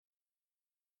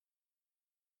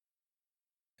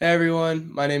Hey everyone,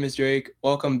 my name is Drake.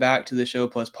 Welcome back to the Show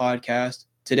Plus podcast.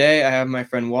 Today I have my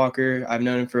friend Walker. I've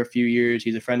known him for a few years.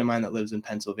 He's a friend of mine that lives in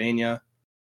Pennsylvania.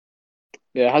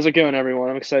 Yeah, how's it going,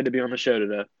 everyone? I'm excited to be on the show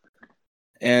today.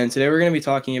 And today we're going to be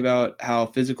talking about how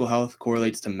physical health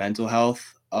correlates to mental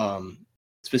health,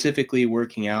 specifically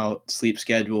working out, sleep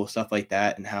schedule, stuff like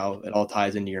that, and how it all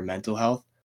ties into your mental health.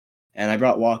 And I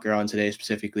brought Walker on today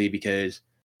specifically because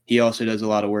he also does a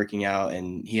lot of working out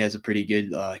and he has a pretty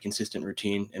good, consistent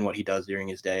routine in what he does during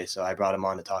his day. So I brought him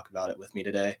on to talk about it with me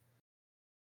today.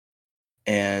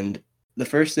 And the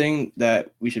first thing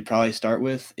that we should probably start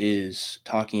with is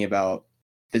talking about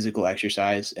physical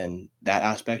exercise and that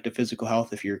aspect of physical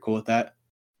health, if you're cool with that.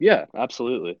 Yeah,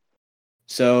 absolutely.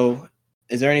 So,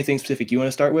 is there anything specific you want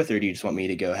to start with, or do you just want me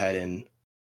to go ahead and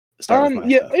start with my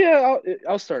Yeah, stuff? yeah.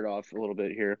 I'll start off a little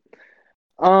bit here.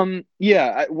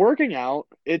 Working out,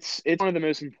 it's one of the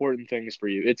most important things for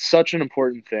you. It's such an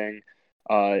important thing,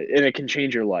 and it can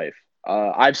change your life.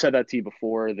 I've said that to you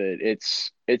before that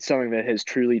it's something that has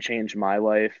truly changed my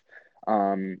life.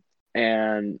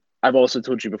 And I've also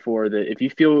told you before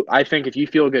that I think if you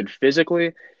feel good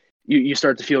physically, you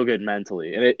start to feel good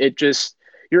mentally, and it just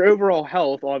your overall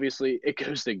health obviously it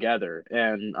goes together.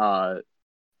 And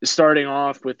starting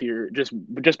off with your just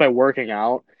by working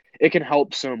out, it can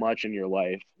help so much in your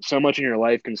life. So much in your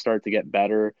life can start to get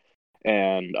better,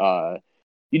 and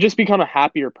you just become a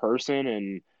happier person,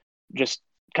 and just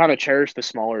kind of cherish the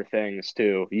smaller things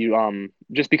too. You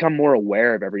just become more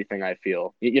aware of everything. I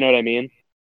feel you know what I mean.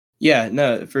 Yeah,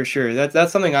 no, for sure.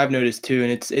 That's something I've noticed too,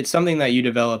 and it's something that you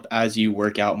develop as you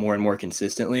work out more and more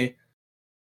consistently.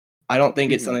 I don't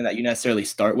think it's Hmm. something that you necessarily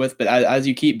start with, but as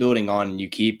you keep building on and you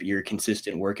keep your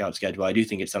consistent workout schedule, I do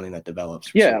think it's something that develops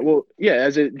for Yeah, sure. well, yeah,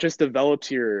 as it just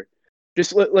develops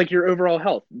like your overall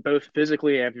health, both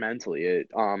physically and mentally.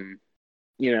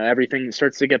 Everything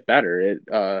starts to get better.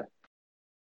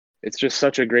 It's just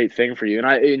such a great thing for you,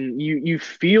 and you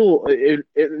feel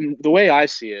the way I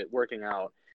see it working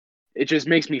out. It just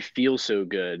makes me feel so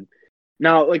good.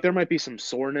 Now, like there might be some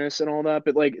soreness and all that,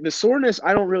 but like the soreness,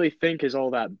 I don't really think is all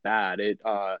that bad. It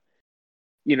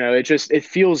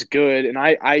feels good, and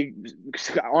I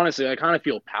honestly, I kind of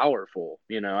feel powerful.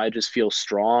 I just feel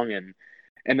strong,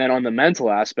 and then on the mental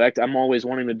aspect, I'm always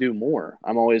wanting to do more.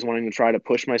 I'm always wanting to try to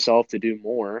push myself to do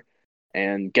more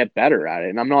and get better at it.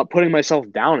 And I'm not putting myself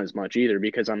down as much either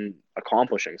because I'm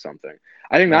accomplishing something.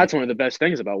 I think Right. that's one of the best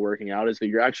things about working out is that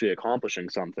you're actually accomplishing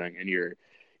something, and you're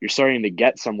starting to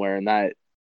get somewhere, and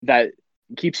that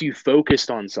keeps you focused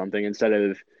on something instead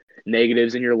of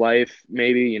negatives in your life.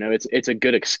 Maybe it's a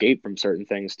good escape from certain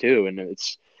things too, and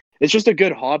it's just a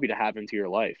good hobby to have into your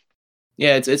life.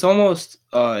 Yeah, it's almost,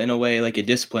 in a way, like a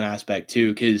discipline aspect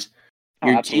too, because Oh,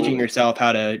 you're teaching absolutely. yourself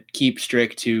how to keep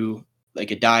strict to, like,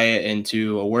 a diet and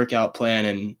to a workout plan,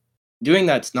 and doing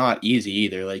that's not easy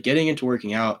either. Like, getting into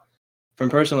working out, from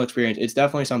personal experience, it's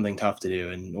definitely something tough to do,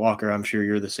 and Walker, I'm sure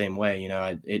you're the same way.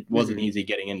 It wasn't Hmm. easy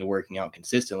getting into working out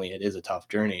consistently. It is a tough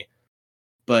journey.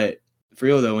 But for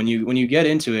real though, when you get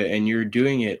into it and you're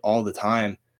doing it all the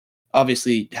time,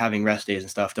 obviously having rest days and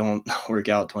stuff don't work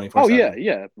out Oh yeah, 24/7.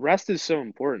 yeah. Rest is so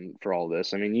important for all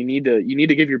this. I mean, you need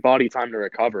to give your body time to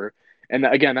recover, and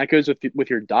again, that goes with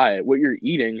your diet. What you're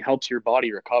eating helps your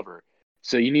body recover.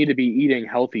 So you need to be eating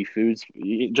healthy foods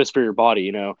just for your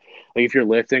body. Like if you're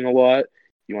lifting a lot,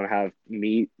 you want to have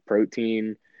meat,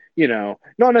 protein. Not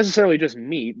necessarily just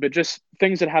meat, but just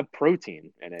things that have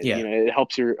protein in it. Yeah. It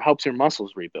helps your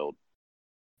muscles rebuild.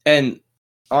 And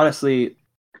honestly,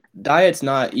 diet's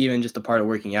not even just a part of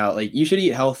working out. Like, you should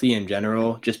eat healthy in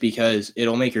general just because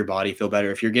it'll make your body feel better.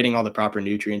 If you're getting all the proper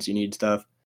nutrients you need stuff,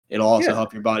 it'll also Yeah.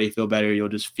 help your body feel better. You'll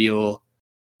just feel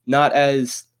not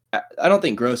as I don't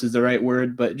think gross is the right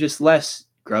word, but just less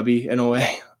grubby in a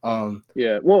way.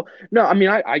 Yeah. Well, no, I mean,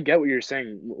 I get what you're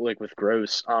saying, like with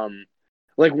gross.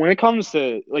 Like when it comes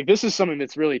to like this is something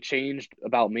that's really changed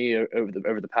about me over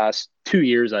the past 2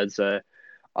 years, I'd say.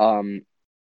 Um,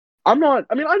 I'm not.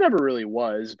 I mean, I never really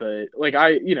was, but like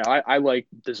I like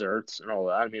desserts and all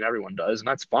that. I mean, everyone does, and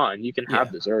that's fine. You can have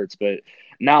Yeah. desserts, but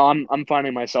now I'm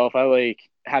finding myself I like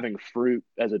having fruit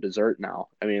as a dessert now.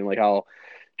 I mean, like I'll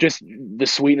just the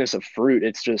sweetness of fruit.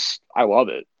 It's just I love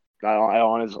it. I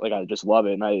honestly like I just love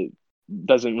it, and I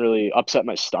doesn't really upset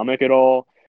my stomach at all.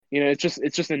 It's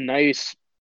just a nice.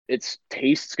 It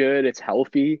tastes good. It's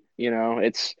healthy. Yeah.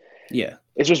 It's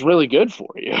just really good for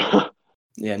you.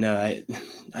 Yeah, no, I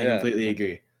Yeah. completely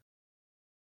agree.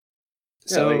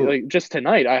 Yeah, like So, like just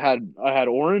tonight I had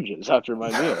oranges after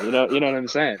my meal. You know what I'm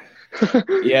saying?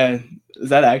 yeah, is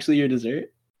that actually your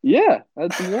dessert? Yeah, I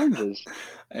had some oranges.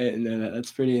 I didn't know that.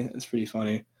 That's pretty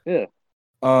funny. Yeah.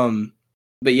 Um,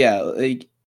 but yeah, like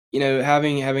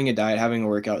having a diet, having a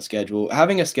workout schedule,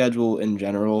 having a schedule in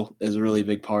general is a really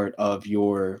big part of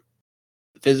your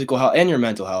physical health and your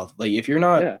mental health. Like if you're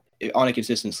not Yeah. on a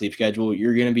consistent sleep schedule,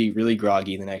 you're going to be really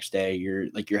groggy the next day. Your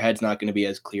head's not going to be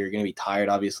as clear. You're going to be tired.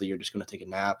 Obviously, you're just going to take a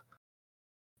nap.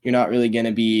 You're not really going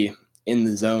to be in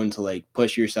the zone to like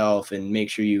push yourself and make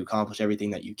sure you accomplish everything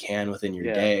that you can within your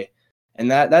Yeah. day. And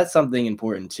that's something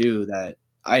important too that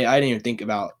I didn't even think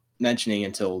about mentioning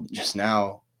until just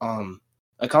now.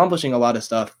 Accomplishing a lot of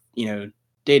stuff,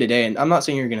 day to day. And I'm not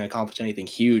saying you're going to accomplish anything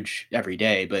huge every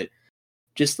day, but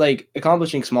just like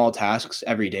accomplishing small tasks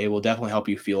every day will definitely help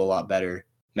you feel a lot better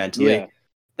mentally. Yeah.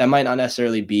 That might not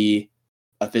necessarily be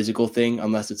a physical thing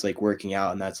unless it's like working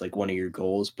out and that's like one of your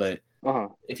goals. But Uh-huh.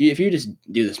 if you just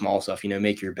do the small stuff,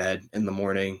 make your bed in the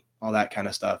morning, all that kind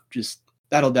of stuff, just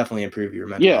that'll definitely improve your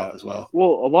mental Yeah. health as well.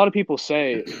 Well, a lot of people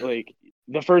say like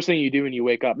the first thing you do when you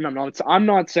wake up. And I'm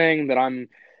not saying that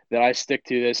I stick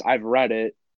to this. I've read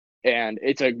it and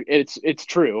it's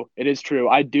true. It is true.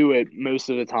 I do it most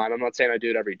of the time. I'm not saying I do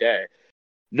it every day.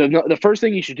 The first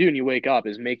thing you should do when you wake up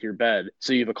is make your bed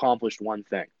so you've accomplished one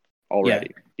thing Yeah.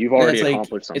 already. You've And already it's like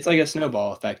accomplished it's like something. a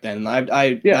snowball effect then.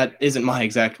 I Yeah. that isn't my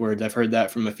exact words. I've heard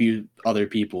that from a few other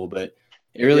people, but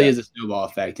it really Yeah. is a snowball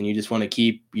effect and you just want to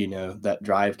keep, that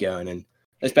drive going and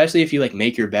especially if you like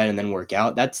make your bed and then work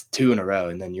out, that's two in a row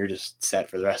and then you're just set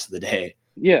for the rest of the day.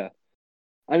 Yeah.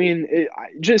 I mean,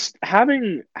 just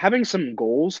having some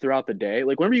goals throughout the day,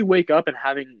 like whenever you wake up and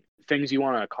having things you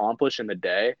want to accomplish in the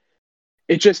day,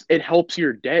 it helps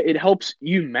your day. It helps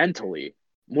you mentally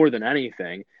more than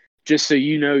anything, just so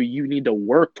you know you need to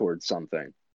work towards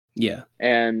something, Yeah.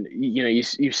 and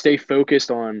you stay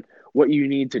focused on what you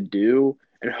need to do,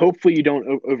 and hopefully you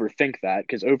don't overthink that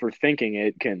because overthinking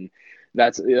it can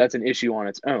that's an issue on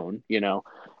its own, Mhm.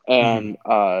 and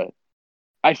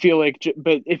I feel like,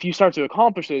 but if you start to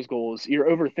accomplish those goals, your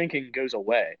overthinking goes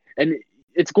away, and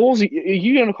it's goals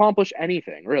you can accomplish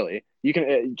anything really. You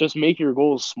can just make your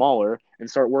goals smaller and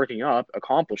start working up,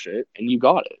 accomplish it, and you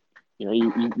got it.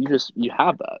 You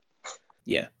have that.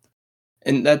 Yeah.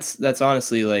 And that's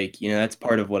honestly like, that's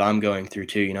part of what I'm going through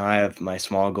too. I have my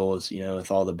small goals,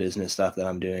 with all the business stuff that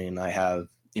I'm doing, and I have,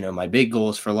 my big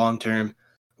goals for long term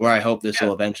where I hope this Yeah,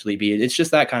 will eventually be. It's just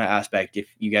that kind of aspect. If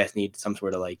you guys need some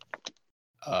sort of like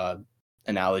uh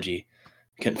analogy,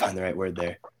 couldn't find the right word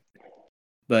there.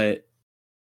 But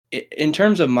in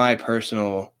terms of my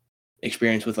personal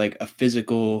experience with like a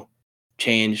physical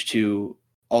change to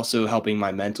also helping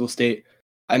my mental state,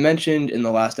 I mentioned in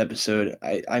the last episode,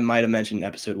 I might have mentioned in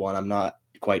episode one, I'm not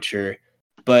quite sure,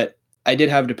 but I did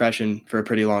have depression for a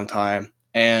pretty long time.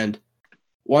 And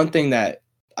one thing that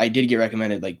I did get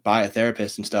recommended like by a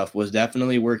therapist and stuff was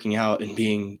definitely working out and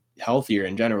being healthier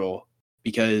in general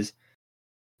because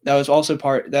that was also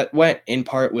part that went in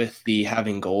part with the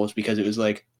having goals because it was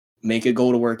like make a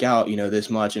goal to work out, this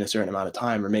much in a certain amount of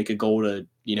time or make a goal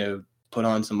to, put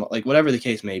on some like whatever the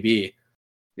case may be.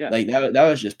 yeah, Like that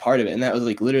was just part of it. And that was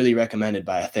like literally recommended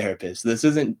by a therapist. This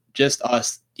isn't just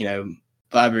us,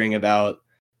 blabbering about,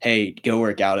 hey, go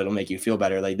work out, it'll make you feel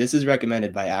better. Like this is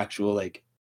recommended by actual like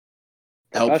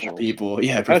helpful professionals, people.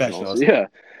 Yeah, professionals. professionals.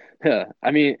 Yeah, yeah.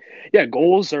 I mean, yeah,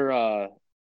 goals are.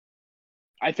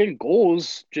 I think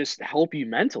goals just help you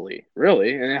mentally,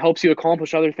 really, and it helps you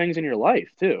accomplish other things in your life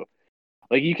too.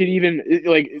 Like you could even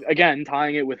like again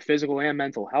tying it with physical and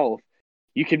mental health.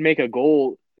 You could make a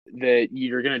goal that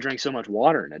you're going to drink so much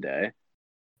water in a day,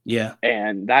 Yeah.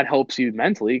 and that helps you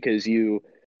mentally because you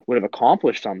would have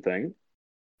accomplished something.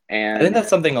 I think And that's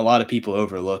something a lot of people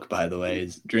overlook, by the way,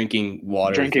 is drinking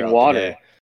water drinking throughout the water. day.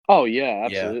 Oh yeah, Yeah.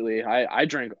 absolutely. I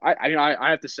drink. I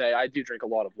have to say I do drink a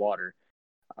lot of water.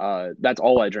 That's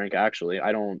all I drink actually.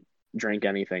 I don't drink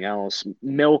anything else.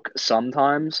 Milk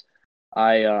sometimes.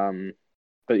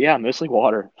 But yeah, mostly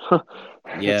water. That's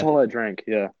Yeah. all I drink.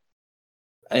 Yeah.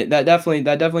 That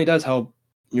definitely does help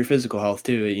your physical health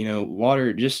too.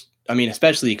 Water just I mean,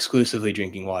 especially exclusively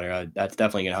drinking water, that's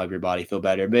definitely gonna help your body feel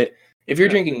better. But if you're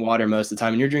Yeah. drinking water most of the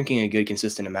time and you're drinking a good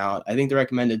consistent amount, I think the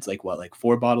recommended's like what, like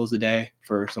 4 bottles a day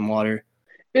for some water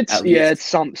It's at yeah, least.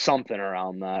 it's something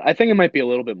around that. I think it might be a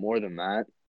little bit more than that,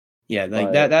 Yeah,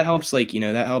 like that but that helps like,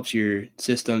 that helps your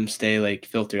system stay like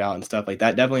filtered out and stuff like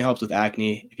that. Definitely helps with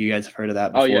acne if you guys have heard of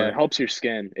that oh yeah, it before. helps your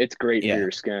skin. It's great for Yeah.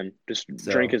 your skin. Just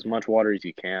drink So as much water as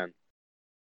you can.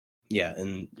 yeah,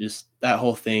 and just that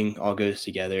whole thing all goes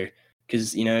together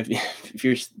because if if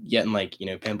you're getting like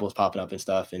pimples popping up and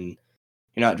stuff, and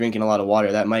you're not drinking a lot of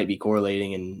water, that might be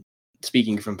correlating. And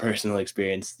speaking from personal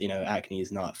experience, acne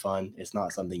is not fun. It's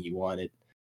not something you want. It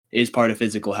is part of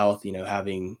physical health.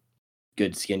 Having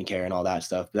good skincare and all that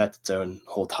stuff. But that's its own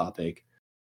whole topic.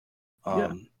 Yeah.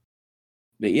 Um,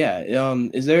 But yeah,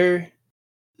 is there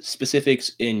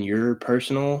specifics in your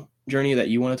personal journey that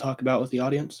you want to talk about with the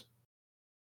audience?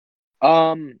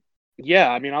 Um, yeah,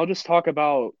 I mean, I'll just talk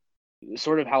about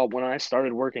sort of how when I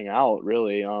started working out,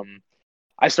 really.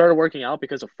 I started working out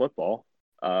because of football.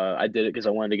 I did it because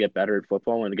I wanted to get better at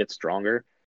football, I wanted to get stronger.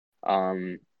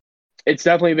 Um, it's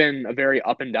definitely been a very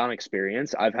up and down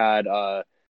experience. I've had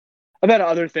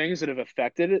other things that have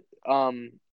affected it,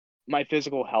 my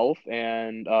physical health,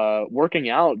 and working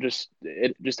out just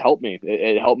helped me.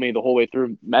 It helped me the whole way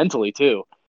through mentally too.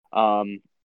 Um,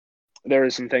 there were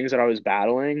some things that I was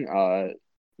battling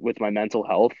with my mental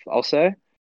health, I'll say.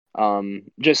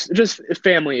 Just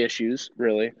family issues,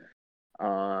 really.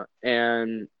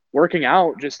 And working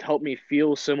out just helped me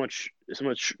feel so much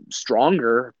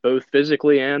stronger, both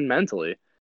physically and mentally.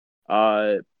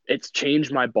 It's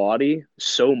changed my body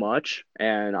so much,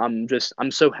 and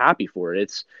I'm so happy for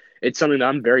it. It's something that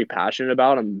I'm very passionate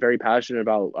about. I'm very passionate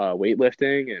about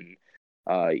weightlifting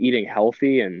and eating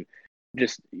healthy and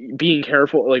just being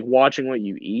careful, like watching what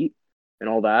you eat and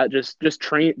all that. Just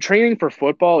training for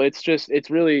football. It's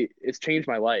changed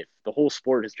my life. The whole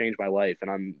sport has changed my life,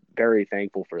 and I'm very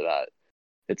thankful for that.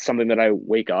 It's something that I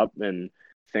wake up and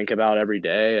think about every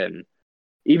day, and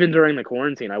even during the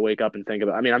quarantine, I wake up and think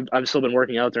about. I mean, I've still been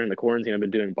working out during the quarantine. I've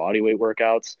been doing body weight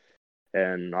workouts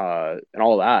and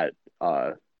all that.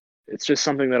 It's just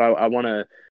something that I want to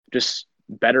just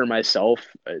better myself,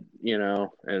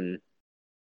 and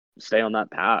stay on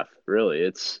that path. Really,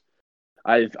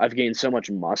 I've gained so much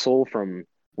muscle from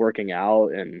working out,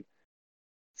 and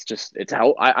it's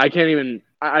how I can't even.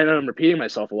 I know I'm repeating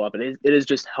myself a lot, but it has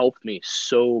just helped me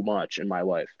so much in my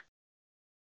life.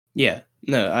 Yeah,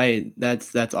 no, I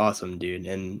that's awesome, dude.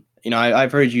 And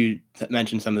I've heard you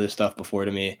mention some of this stuff before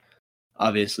to me,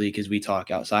 obviously, because we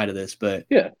talk outside of this. But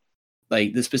Yeah,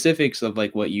 like the specifics of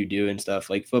like what you do and stuff,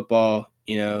 like football,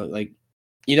 like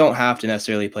you don't have to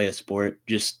necessarily play a sport.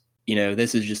 Just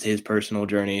this is just his personal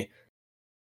journey.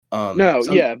 no,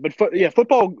 Some yeah, but yeah,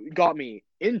 football got me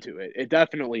into it. It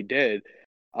definitely did.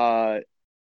 Uh,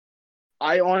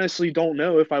 I honestly don't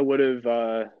know if I would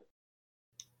have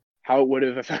how it would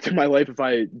have affected my life if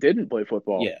I didn't play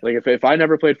football. Yeah, Like if I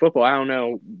never played football, I don't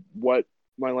know what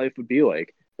my life would be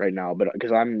like right now. But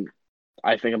because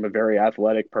I think I'm a very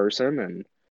athletic person, and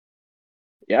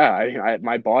yeah,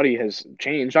 my body has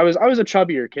changed. I was a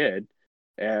chubbier kid,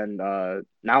 and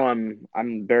now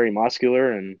I'm very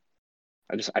muscular, and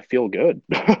I feel good.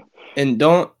 and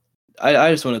don't.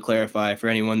 I just want to clarify for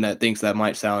anyone that thinks that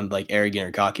might sound like arrogant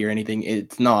or cocky or anything.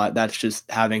 It's not. That's just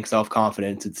having self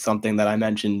confidence. It's something that I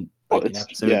mentioned Well, like in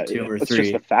episode two yeah, or it's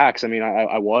just the three. facts. I mean,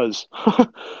 I was,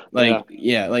 yeah. Like,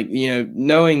 yeah, like,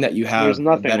 knowing that you There's have a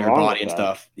nothing better wrong body with and that.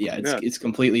 stuff, yeah, it's Yeah. it's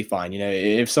completely fine.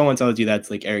 If someone tells you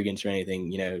that's like arrogance or anything,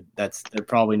 they're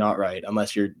probably not right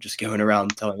unless you're just going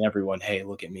around telling everyone, "Hey,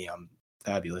 look at me, I'm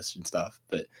fabulous" and stuff.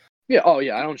 But Yeah. Oh,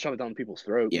 yeah. I don't shove it down people's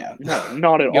throat. yeah, No,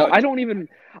 not at all. go, I don't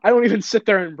even sit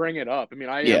there and bring it up. I mean,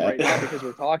 I am yeah, right now because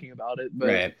we're talking about it, but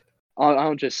right, I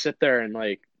don't just sit there and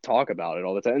like talk about it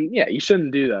all the time. And yeah, you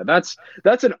shouldn't do that.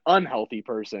 That's an unhealthy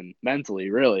person mentally.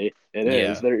 Really, it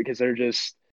is. yeah, They're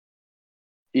just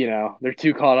they're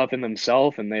too caught up in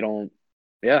themselves and they don't.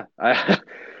 Yeah. I.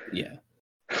 yeah.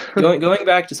 Going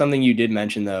back to something you did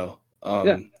mention though,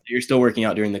 Yeah. you're still working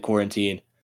out during the quarantine.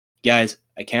 Guys,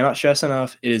 I cannot stress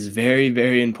enough. It is very,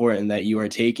 very important that you are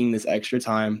taking this extra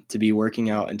time to be working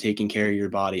out and taking care of your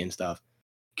body and stuff,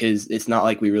 because it's not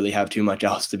like we really have too much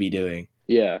else to be doing.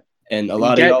 Yeah. And a And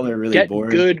lot of y'all are really get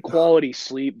bored. good quality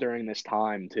sleep during this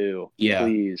time too. Yeah,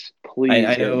 Please, I, please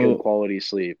I get good know. quality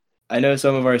sleep. I know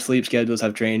some of our sleep schedules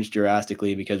have changed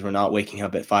drastically because we're not waking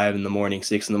up at 5 in the morning,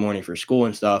 6 in the morning for school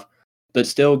and stuff. But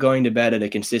still going to bed at a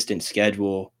consistent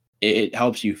schedule, it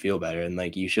helps you feel better. And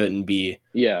like you shouldn't be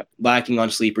Yeah. lacking on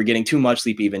sleep or getting too much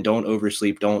sleep. Even don't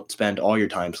oversleep. Don't spend all your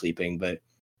time sleeping. But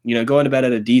going to bed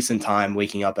at a decent time,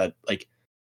 waking up at like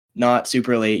not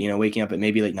super late. Waking up at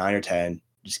maybe like 9 or 10.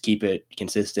 Just keep it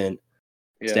consistent,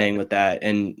 Yeah. staying with that,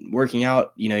 and working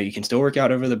out. You can still work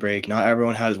out over the break. Not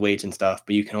everyone has weights and stuff,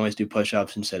 but you can always do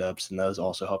push-ups and sit-ups, and those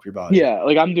also help your body. Yeah,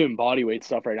 like I'm doing body weight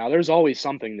stuff right now. There's always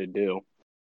something to do.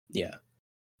 Yeah.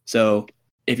 So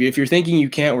if you're thinking you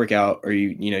can't work out or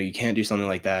you can't do something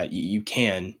like that, you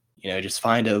can. Just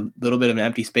find a little bit of an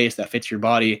empty space that fits your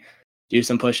body. Do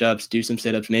some push-ups, do some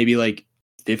sit-ups, maybe like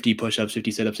 50 push-ups,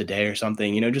 50 sit-ups a day or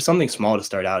something. Just something small to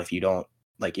start out if you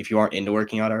aren't into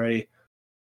working out already.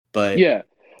 But Yeah.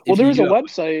 Well, if there you was a do,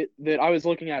 website that I was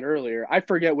looking at earlier. I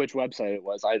forget which website it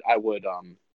was. Uh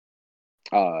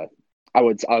I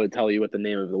would tell you what the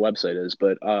name of the website is,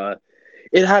 but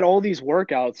it had all these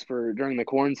workouts for during the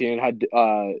quarantine. It had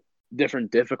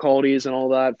different difficulties and all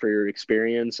that for your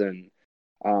experience. And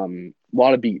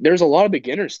there's a lot of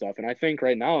beginner stuff, and I think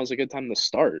right now is a good time to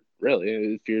start.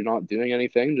 Really, if you're not doing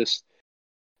anything, just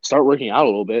start working out a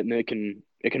little bit, and it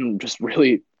can just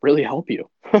really help you.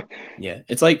 Yeah,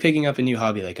 it's like picking up a new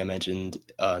hobby, like I mentioned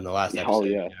in the last Oh episode.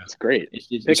 yeah, it's great. It's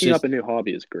Picking up just a new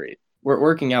hobby is great.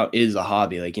 working out is a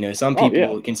hobby. Like, some Oh yeah,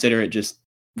 people consider it just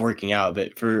working out,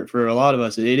 but for a lot of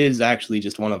us, it is actually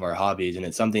just one of our hobbies, and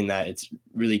it's something that it's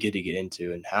really good to get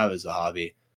into and have as a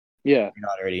hobby. yeah. You're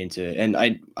not already into it. And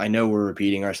I know we're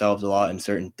repeating ourselves a lot in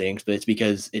certain things, but it's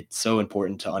because it's so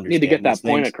important to Need to get understand these that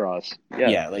point things. across. Yeah,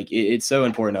 Yeah, like it's so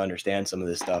important to understand some of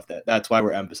this stuff that's why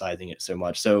we're emphasizing it so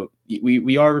much. So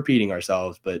we are repeating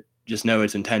ourselves, but just know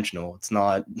it's intentional. It's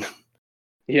not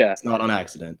yeah, it's not on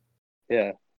accident.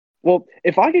 yeah. Well,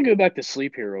 if I could go back to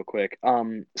sleep here real quick,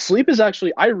 sleep is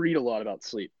actually I read a lot about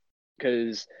sleep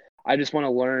because I just want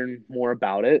to learn more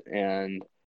about it and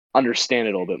understand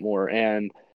it a little bit more.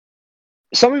 And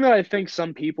something that I think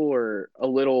some people are a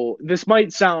little this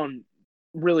might sound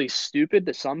really stupid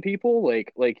to some people,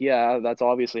 like yeah, that's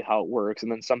obviously how it works.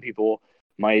 And then some people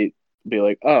might be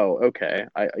like, "Oh, okay."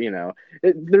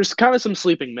 There's kind of some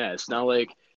sleeping myths. Now like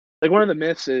one of the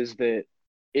myths is that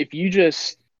if you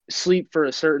just sleep for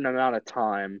a certain amount of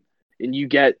time and you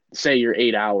get say your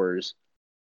 8 hours,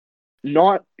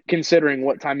 not considering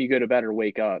what time you go to bed or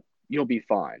wake up, you'll be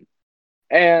fine.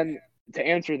 And to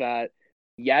answer that,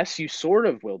 yes, you sort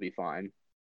of will be fine.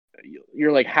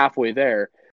 You're like halfway there.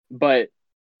 But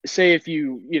say if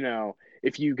you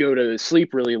go to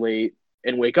sleep really late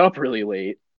and wake up really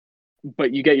late,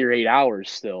 but you get your 8 hours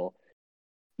still,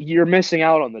 you're missing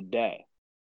out on the day.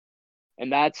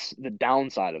 And that's the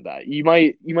downside of that. You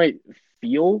might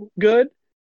feel good,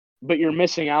 but you're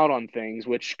missing out on things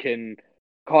which can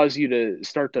cause you to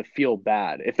start to feel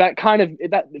bad. If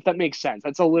that makes sense.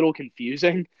 That's a little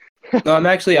confusing. No, What I'm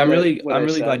I really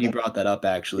glad said. you brought that up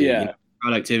actually. Yeah.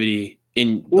 Productivity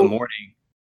in the Well, morning.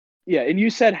 yeah, and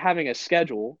you said having a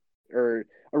schedule or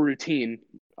a routine.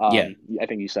 Yeah. I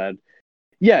think you said,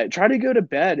 yeah, try to go to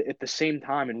bed at the same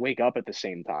time and wake up at the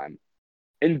same time,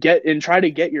 and try to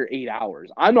get your 8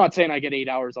 hours. I'm not saying I get 8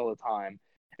 hours all the time,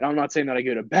 and I'm not saying that I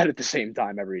go to bed at the same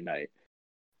time every night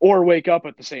or wake up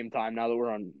at the same time. Now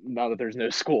that there's no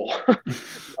school,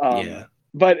 Yeah.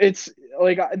 but it's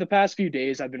like the past few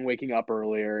days I've been waking up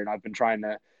earlier, and I've been trying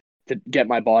to get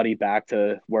my body back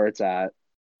to where it's at.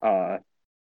 Uh,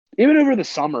 Even over the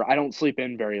summer, I don't sleep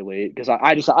in very late because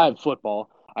I have football.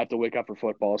 I have to wake up for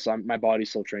football, so my body's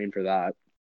still trained for that.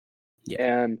 Yeah.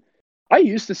 And I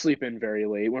used to sleep in very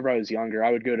late. Whenever I was younger,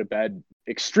 I would go to bed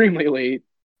extremely late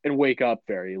and wake up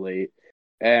very late.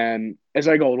 And as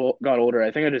I got older,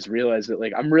 I think I just realized that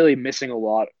like I'm really missing a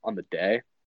lot on the day,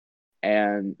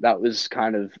 and that was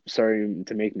kind of starting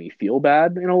to make me feel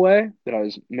bad in a way that I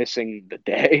was missing the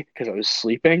day because I was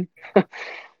sleeping.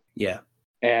 Yeah.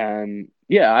 And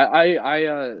yeah,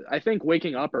 I think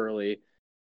waking up early,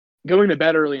 going to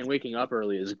bed early and waking up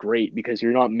early is great because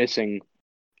you're not missing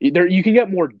there. You can get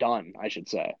more done, I should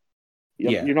say.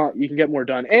 Yeah. You can get more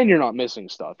done, and you're not missing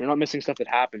stuff. You're not missing stuff that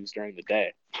happens during the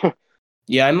day.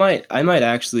 Yeah, I might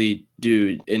actually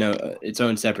do its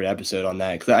own separate episode on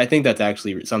that because I think that's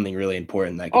actually something really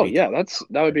important that could Oh be yeah, talked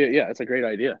that would about. be yeah, that's a great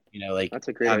idea. Like That's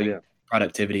a great having idea.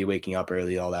 productivity, waking up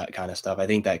early, all that kind of stuff. I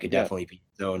think that could Yeah, definitely be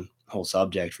its own whole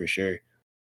subject for sure.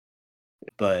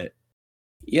 But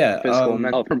yeah, physical and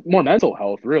mental, more mental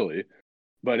health really,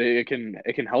 but it can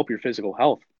help your physical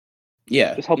health.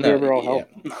 yeah, Just help your no, overall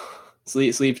yeah. health.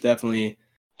 Sleep's definitely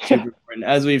super important,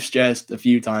 as we've stressed a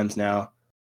few times now.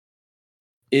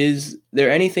 Is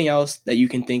there anything else that you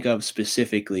can think of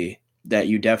specifically that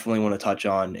you definitely want to touch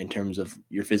on in terms of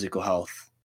your physical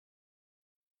health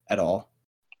at all?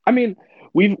 I mean,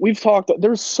 we've talked.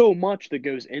 There's so much that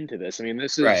goes into this. I mean,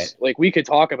 this Right. is like we could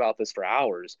talk about this for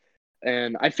hours,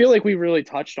 and I feel like we really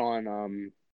touched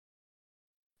on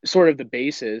sort of the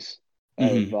basis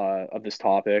Hmm. of this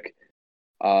topic.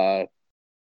 Uh,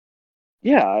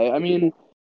 yeah, I mean,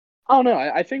 I don't know.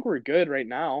 I think we're good right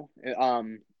now.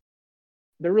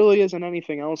 There really isn't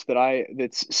anything else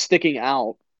that's sticking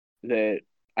out that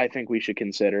I think we should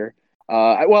consider.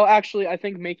 Well, actually, I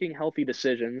think making healthy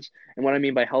decisions, and what I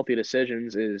mean by healthy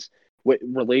decisions is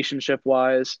relationship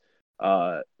wise,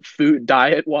 food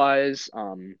diet wise,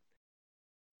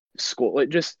 school, like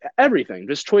just everything,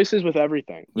 just choices with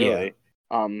everything, Yeah. really.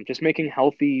 Just making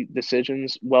healthy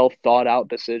decisions, well thought out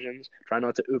decisions. Try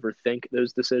not to overthink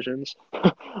those decisions,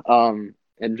 and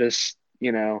just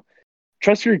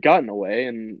trust your gut in a way,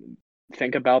 and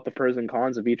think about the pros and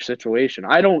cons of each situation.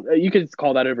 I don't. You could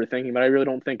call that overthinking, but I really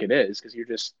don't think it is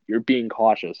because you're being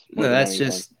cautious more No, than that's anything.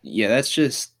 just yeah, that's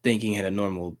just thinking at a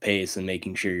normal pace and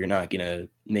making sure you're not gonna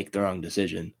make the wrong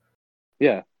decision.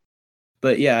 Yeah,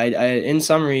 But yeah, I in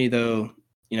summary though,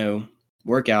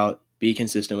 work out, be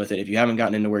consistent with it. If you haven't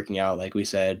gotten into working out, like we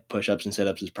said, push-ups and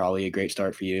sit-ups is probably a great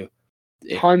start for you.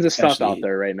 If tons of stuff out especially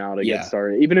there right now to get yeah.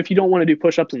 started. Even if you don't want to do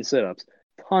push-ups and sit-ups,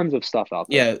 tons of stuff out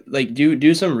there. Yeah, like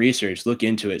do some research, look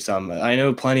into it some. I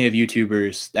know plenty of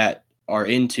YouTubers that are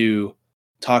into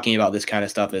talking about this kind of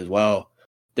stuff as well.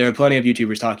 There are plenty of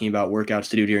YouTubers talking about workouts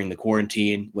to do during the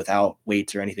quarantine without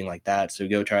weights or anything like that. So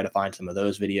go try to find some of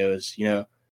those videos,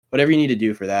 whatever you need to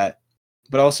do for that.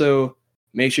 But also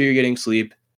make sure you're getting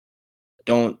sleep.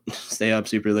 Don't stay up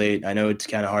super late. I know it's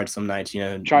kind of hard some nights,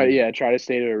 Try to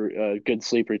stay to a good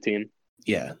sleep routine.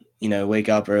 yeah, wake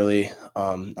up early.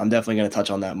 I'm definitely going to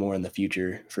touch on that more in the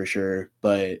future for sure.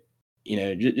 But,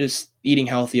 just eating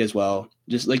healthy as well.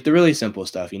 Just like the really simple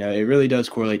stuff, it really does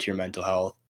correlate to your mental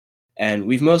health. And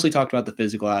we've mostly talked about the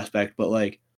physical aspect, but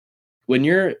like when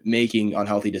you're making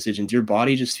unhealthy decisions, your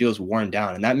body just feels worn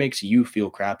down and that makes you feel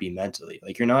crappy mentally.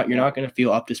 Like you're Yeah. not going to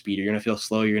feel up to speed. You're going to feel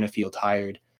slow. You're going to feel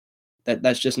tired.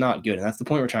 That's just not good. And that's the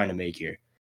point we're trying to make here.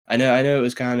 I know it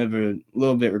was kind of a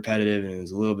little bit repetitive and it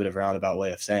was a little bit of a roundabout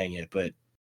way of saying it, but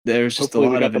there's just a Hopefully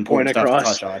we lot got of the point important stuff to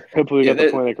across. touch on. Hopefully we Yeah, got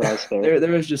the point across there.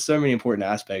 there was just so many important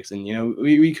aspects, and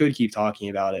we could keep talking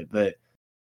about it, but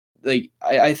like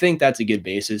I think that's a good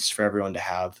basis for everyone to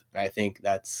have. I think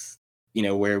that's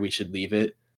where we should leave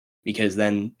it, because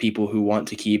then people who want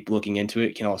to keep looking into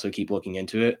it can also keep looking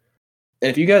into it. And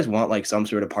if you guys want like some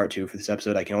sort of part 2 for this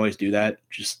episode, I can always do that.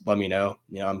 Just let me know.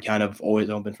 I'm kind of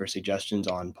always open for suggestions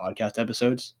on podcast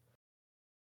episodes.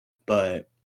 But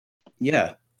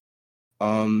yeah,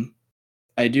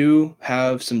 I do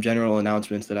have some general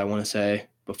announcements that I want to say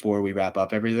before we wrap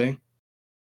up everything.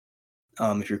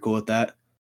 If you're cool with that,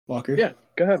 Walker. Yeah,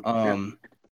 go ahead.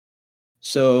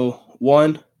 So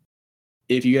one,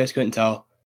 if you guys couldn't tell,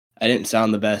 I didn't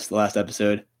sound the best the last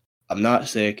episode. I'm not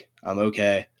sick. I'm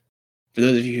okay. For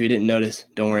those of you who didn't notice,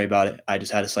 don't worry about it. I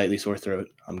just had a slightly sore throat.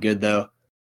 I'm good though.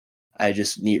 I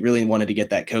just really wanted to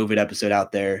get that COVID episode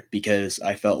out there because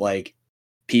I felt like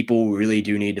people really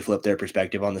do need to flip their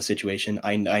perspective on the situation.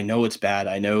 I know it's bad.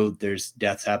 I know there's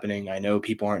deaths happening. I know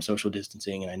people aren't social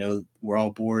distancing, and I know we're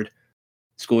all bored.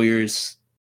 School year's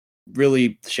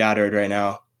really shattered right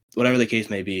now, whatever the case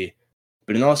may be.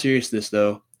 But in all seriousness,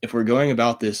 though, if we're going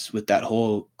about this with that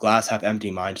whole glass half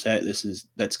empty mindset,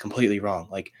 that's completely wrong.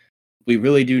 Like, we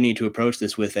really do need to approach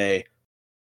this with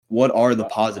what are the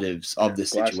positives of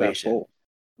this Glass half situation? full.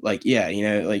 Like, yeah,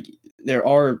 like there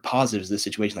are positives to this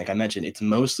situation. Like I mentioned, it's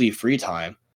mostly free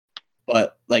time,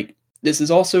 but like this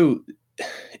is also,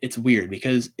 it's weird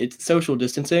because it's social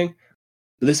distancing,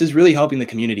 but this is really helping the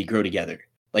community grow together.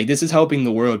 Like this is helping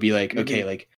the world be like, okay,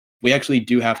 like we actually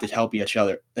do have to help each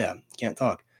other. Yeah, can't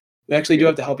talk. We actually do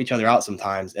have to help each other out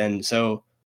sometimes. And so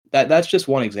that's just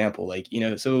one example. Like,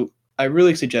 so I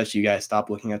really suggest you guys stop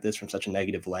looking at this from such a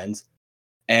negative lens.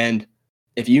 And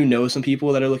if you know some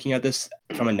people that are looking at this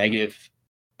from a negative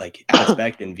like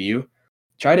aspect and view,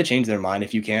 try to change their mind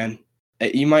if you can.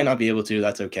 You might not be able to,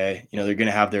 that's okay. They're going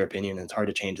to have their opinion and it's hard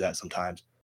to change that sometimes.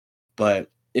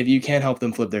 But if you can help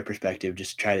them flip their perspective,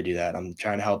 just try to do that. I'm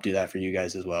trying to help do that for you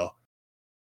guys as well.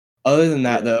 Other than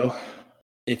that, though,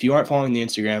 if you aren't following the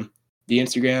Instagram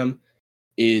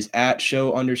is at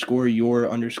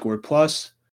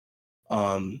show_your_plus.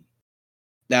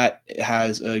 That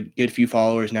has a good few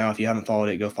followers now. If you haven't followed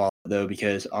it, go follow it, though,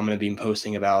 because I'm going to be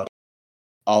posting about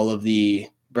all of the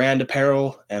brand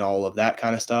apparel and all of that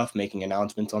kind of stuff, making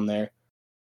announcements on there.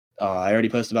 I already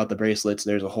posted about the bracelets.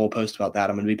 There's a whole post about that.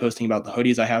 I'm going to be posting about the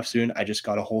hoodies I have soon. I just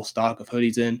got a whole stock of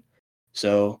hoodies in.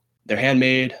 So they're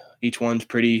handmade. Each one's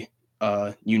pretty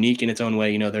unique in its own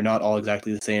way. They're not all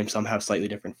exactly the same. Some have slightly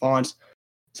different fonts.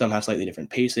 Some have slightly different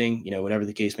pacing, whatever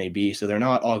the case may be. So they're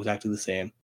not all exactly the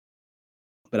same.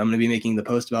 But I'm going to be making the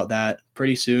post about that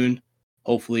pretty soon.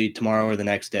 Hopefully tomorrow or the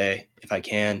next day, if I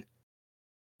can.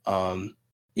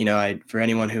 For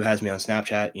anyone who has me on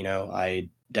Snapchat, I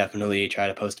definitely try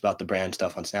to post about the brand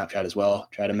stuff on Snapchat as well.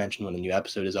 Try to mention when the new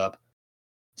episode is up,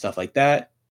 stuff like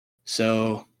that.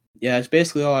 So yeah, it's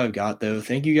basically all I've got though.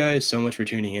 Thank you guys so much for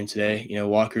tuning in today.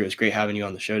 Walker, it was great having you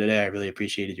on the show today. I really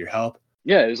appreciated your help.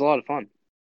 Yeah, it was a lot of fun.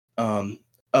 Oh,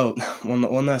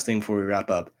 one last thing before we wrap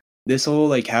up. This whole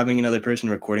like having another person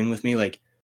recording with me, like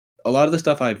a lot of the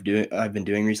stuff I've been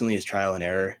doing recently is trial and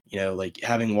error. Like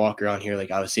having Walker on here, like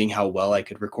I was seeing how well I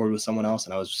could record with someone else,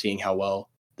 and I was seeing how well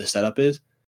the setup is.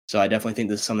 So I definitely think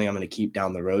this is something I'm going to keep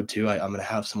down the road too. I'm going to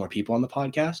have some more people on the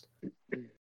podcast.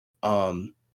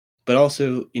 But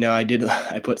also,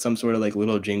 I put some sort of like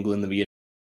little jingle in the beginning.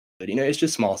 But it's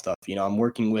just small stuff. I'm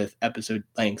working with episode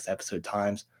lengths, episode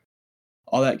times,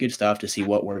 all that good stuff to see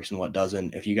what works and what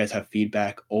doesn't. If you guys have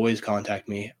feedback, always contact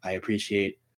me. I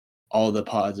appreciate all the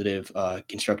positive,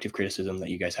 constructive criticism that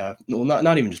you guys have. Well,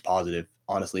 not even just positive,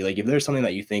 honestly. Like if there's something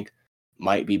that you think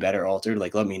might be better altered,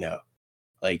 like let me know.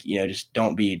 Like, just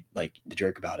don't be like the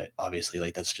jerk about it. Obviously,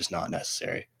 like that's just not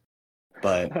necessary.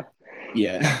 But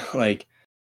yeah, like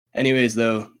anyways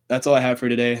though, that's all I have for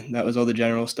today. That was all the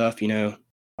general stuff,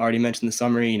 I already mentioned the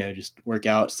summary, just work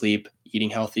out, sleep,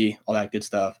 eating healthy, all that good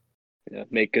stuff. Yeah,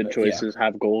 make good But yeah. choices,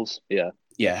 have goals. Yeah.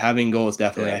 Yeah, having goals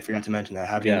definitely. Yeah. I forgot to mention that.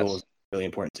 Having Yes. goals is really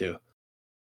important too.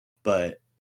 But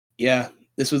yeah,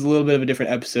 this was a little bit of a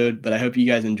different episode, but I hope you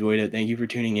guys enjoyed it. Thank you for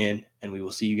tuning in, and we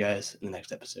will see you guys in the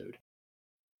next episode.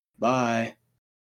 Bye.